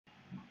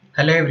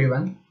Hello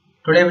everyone.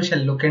 Today we shall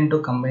look into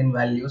combine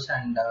values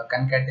and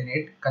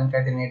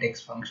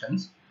concatenateX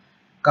functions.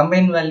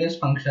 Combine values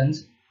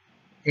functions,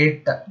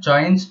 it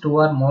joins two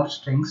or more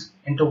strings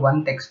into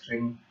one text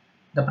string.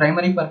 The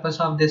primary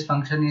purpose of this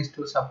function is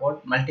to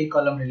support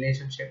multi-column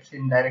relationships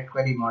in direct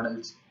query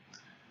models.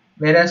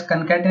 Whereas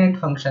concatenate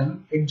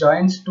function, it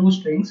joins two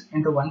strings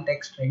into one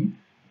text string.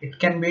 It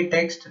can be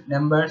text,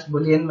 numbers,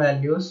 boolean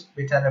values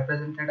which are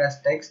represented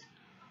as text,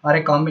 or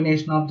a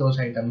combination of those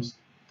items.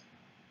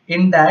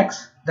 In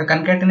DAX, the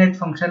concatenate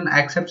function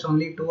accepts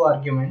only two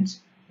arguments,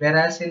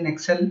 whereas in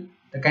Excel,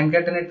 the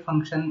concatenate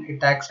function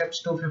it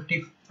accepts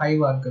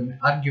 255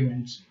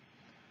 arguments.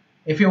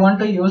 If you want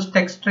to use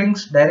text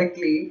strings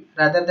directly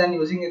rather than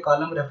using a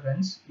column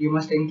reference, you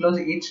must enclose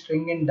each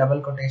string in double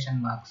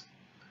quotation marks.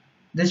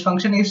 This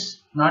function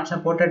is not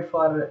supported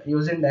for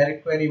use in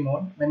direct query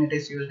mode when it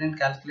is used in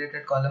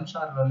calculated columns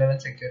or row level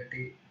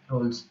security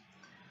rules.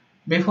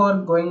 Before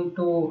going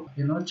to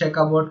check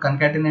about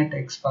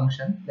concatenateX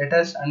function, let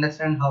us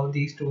understand how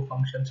these two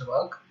functions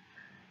work.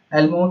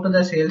 I'll move to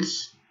the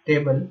sales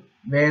table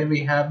where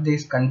we have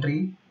this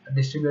country,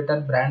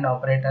 distributor, brand,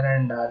 operator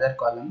and other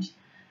columns.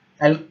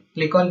 I'll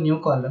click on new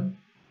column.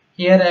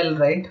 Here I'll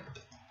write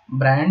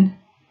brand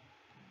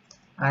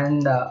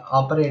and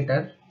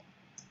operator.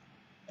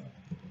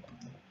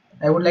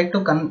 I would like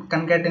to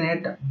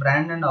concatenate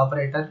brand and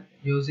operator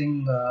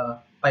using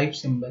pipe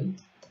symbol.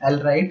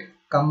 I'll write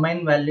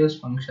Combinevalues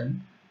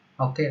function.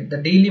 Okay, the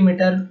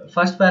delimiter,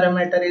 first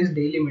parameter is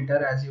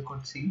delimiter, as you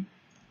could see.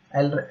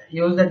 I'll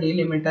use the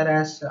delimiter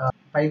as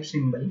pipe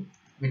symbol,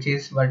 which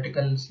is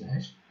vertical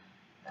slash.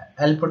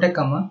 I'll put a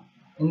comma.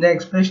 In the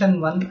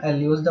expression 1,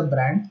 I'll use the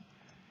brand,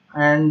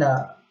 and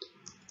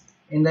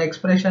in the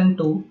expression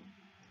 2,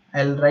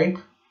 I'll write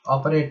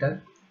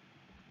operator.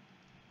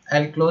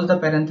 I'll close the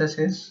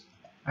parenthesis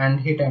and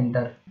hit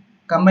enter.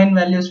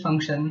 Combinevalues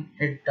function,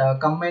 it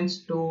combines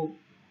two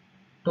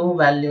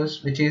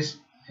values, which is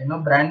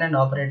brand and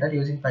operator,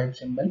 using pipe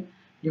symbol.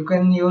 You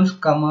can use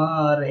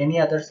comma or any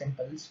other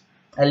symbols.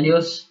 I'll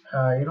use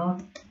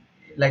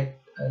like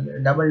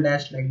double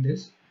dash like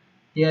this.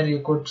 Here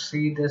you could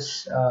see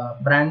this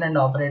brand and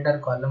operator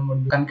column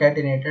would be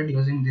concatenated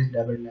using this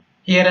double dash.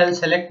 Here I'll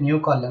select new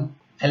column.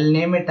 I'll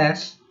name it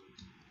as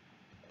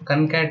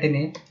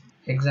concatenate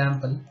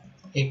example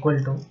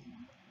equal to.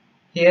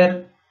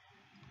 Here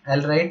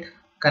I'll write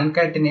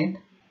concatenate.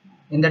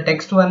 In the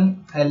text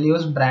 1 I'll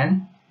use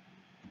brand,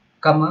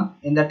 comma,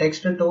 in the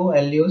text 2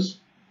 I'll use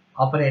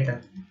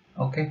operator.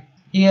 Okay,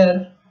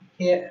 here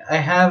I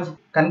have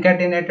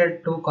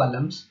concatenated two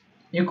columns.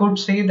 You could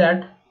see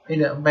that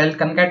while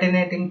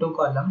concatenating two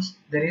columns,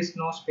 there is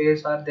no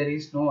space or there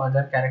is no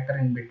other character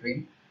in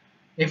between.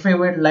 If we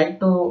would like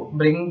to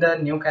bring the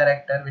new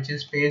character, which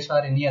is space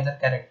or any other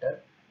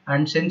character,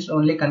 and since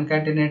only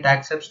concatenate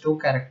accepts two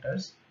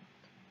characters,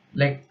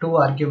 like two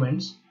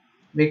arguments,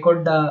 we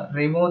could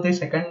remove the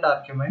second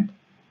argument.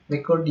 We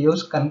could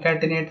use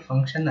concatenate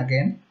function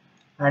again,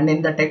 and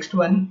in the text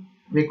one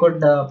we could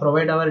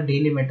provide our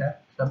delimiter.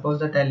 Suppose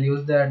that I'll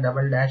use the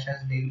double dash as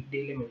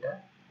delimiter.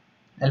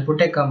 I'll put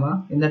a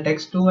comma. In the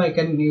text 2 I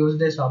can use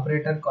this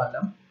operator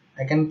column.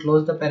 I can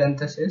close the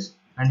parenthesis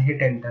and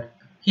hit enter.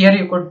 Here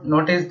you could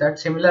notice that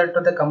similar to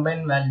the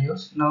combined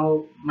values,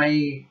 now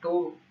my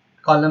two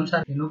columns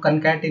are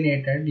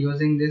concatenated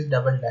using this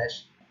double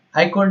dash.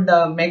 I could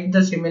make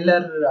the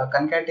similar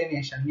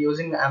concatenation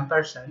using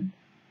ampersand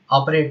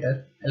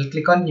operator. I'll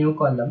click on new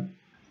column.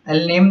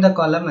 I'll name the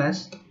column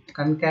as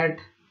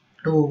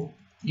concat2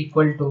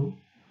 equal to.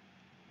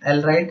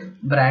 I'll write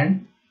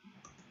brand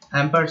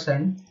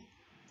ampersand.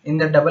 In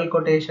the double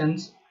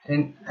quotations,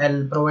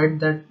 I'll provide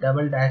the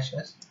double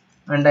dashes,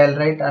 and I'll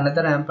write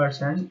another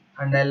ampersand,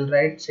 and I'll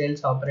write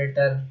sales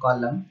operator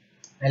column.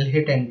 I'll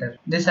hit enter.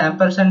 This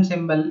ampersand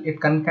symbol, it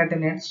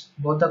concatenates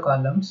both the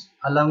columns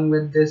along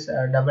with this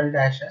double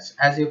dashes,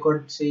 as you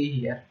could see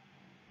here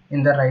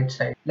in the right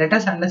side. Let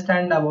us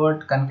understand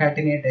about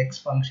concatenateX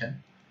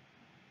function.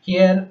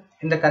 Here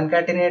in the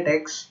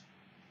concatenateX,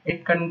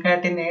 it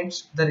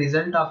concatenates the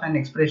result of an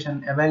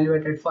expression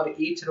evaluated for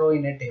each row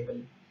in a table.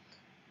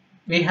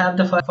 We have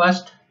the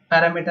first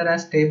parameter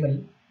as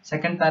table,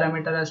 second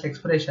parameter as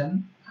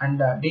expression, and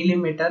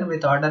delimiter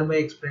with order by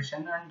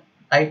expression and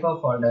type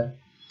of order.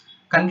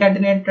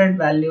 Concatenated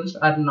values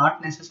are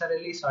not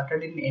necessarily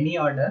sorted in any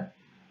order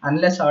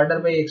unless order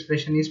by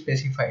expression is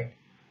specified.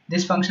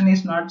 This function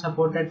is not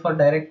supported for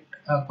direct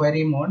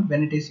query mode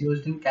when it is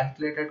used in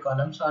calculated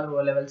columns or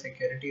row level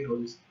security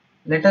rules.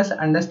 Let us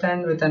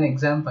understand with an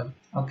example.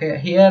 Okay,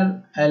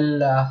 here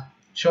I'll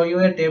show you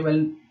a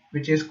table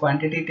which is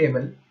quantity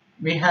table.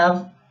 We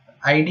have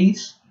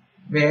IDs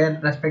where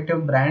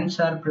respective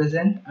brands are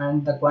present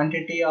and the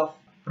quantity of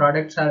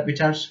products which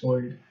are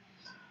sold.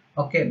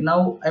 Okay,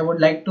 now I would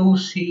like to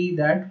see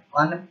that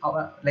on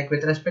like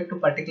with respect to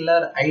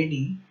particular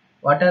ID,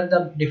 what are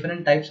the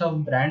different types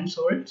of brands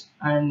sold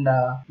and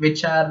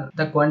which are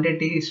the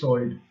quantity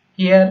sold.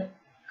 Here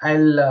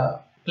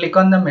I'll click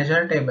on the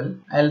measure table.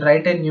 I'll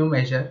write a new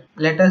measure.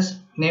 Let us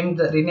rename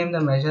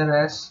the measure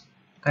as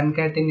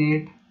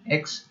concatenate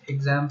X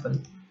example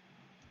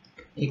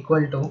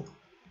equal to,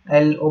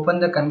 I'll open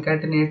the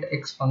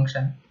ConcatenateX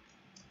function.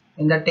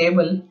 In the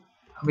table,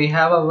 we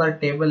have our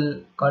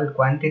table called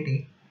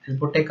quantity. I'll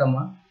put a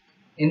comma.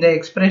 In the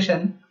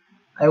expression,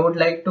 I would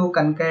like to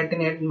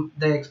concatenate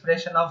the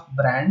expression of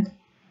brand,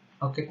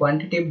 okay,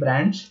 quantity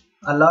brands,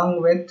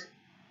 along with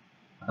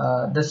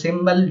the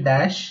symbol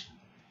dash,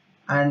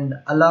 and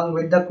along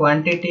with the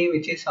quantity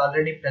which is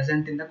already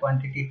present in the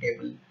quantity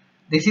table.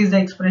 This is the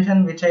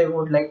expression which I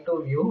would like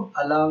to view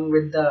along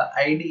with the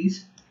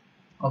IDs.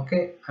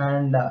 Okay,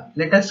 and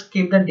let us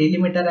keep the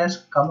delimiter as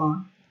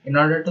comma in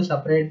order to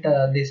separate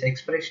this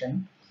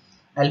expression.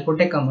 I'll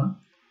put a comma.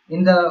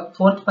 In the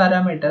fourth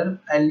parameter,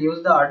 I'll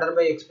use the order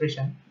by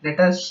expression. Let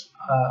us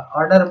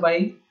order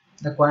by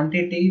the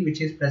quantity which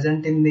is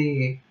present in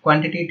the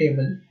quantity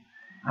table,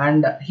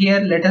 and here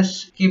let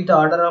us keep the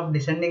order of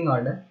descending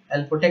order.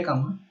 I'll put a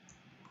comma.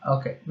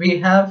 Okay, we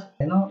have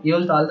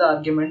used all the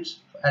arguments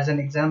as an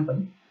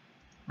example,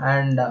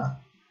 and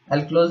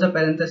I'll close the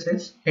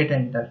parenthesis, hit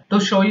enter. To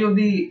show you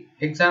the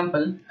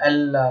example,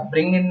 I'll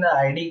bring in the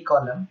ID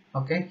column.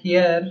 Okay,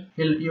 here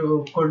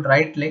you could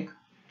right click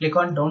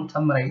on don't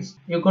summarize.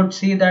 You could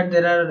see that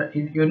there are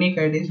unique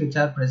IDs which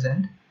are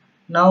present.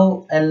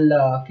 Now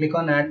I'll click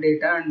on add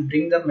data and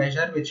bring the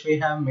measure which we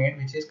have made,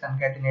 which is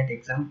concatenate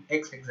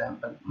X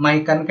example. My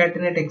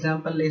concatenate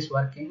example is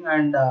working,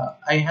 and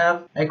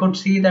I could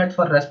see that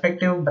for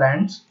respective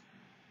brands,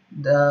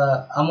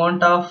 the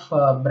amount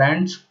of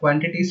brands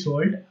quantity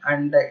sold,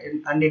 and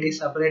it is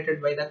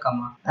separated by the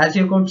comma. As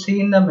you could see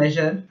in the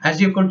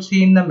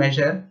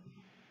measure,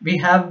 we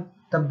have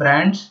the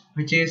brands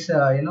which is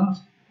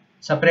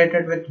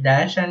separated with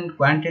dash and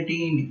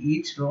quantity in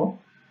each row,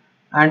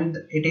 and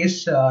it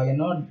is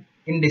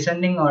in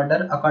descending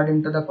order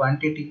according to the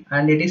quantity,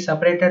 and it is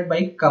separated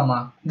by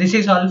comma. This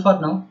is all for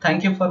now.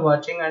 Thank you for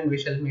watching, and we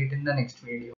shall meet in the next video.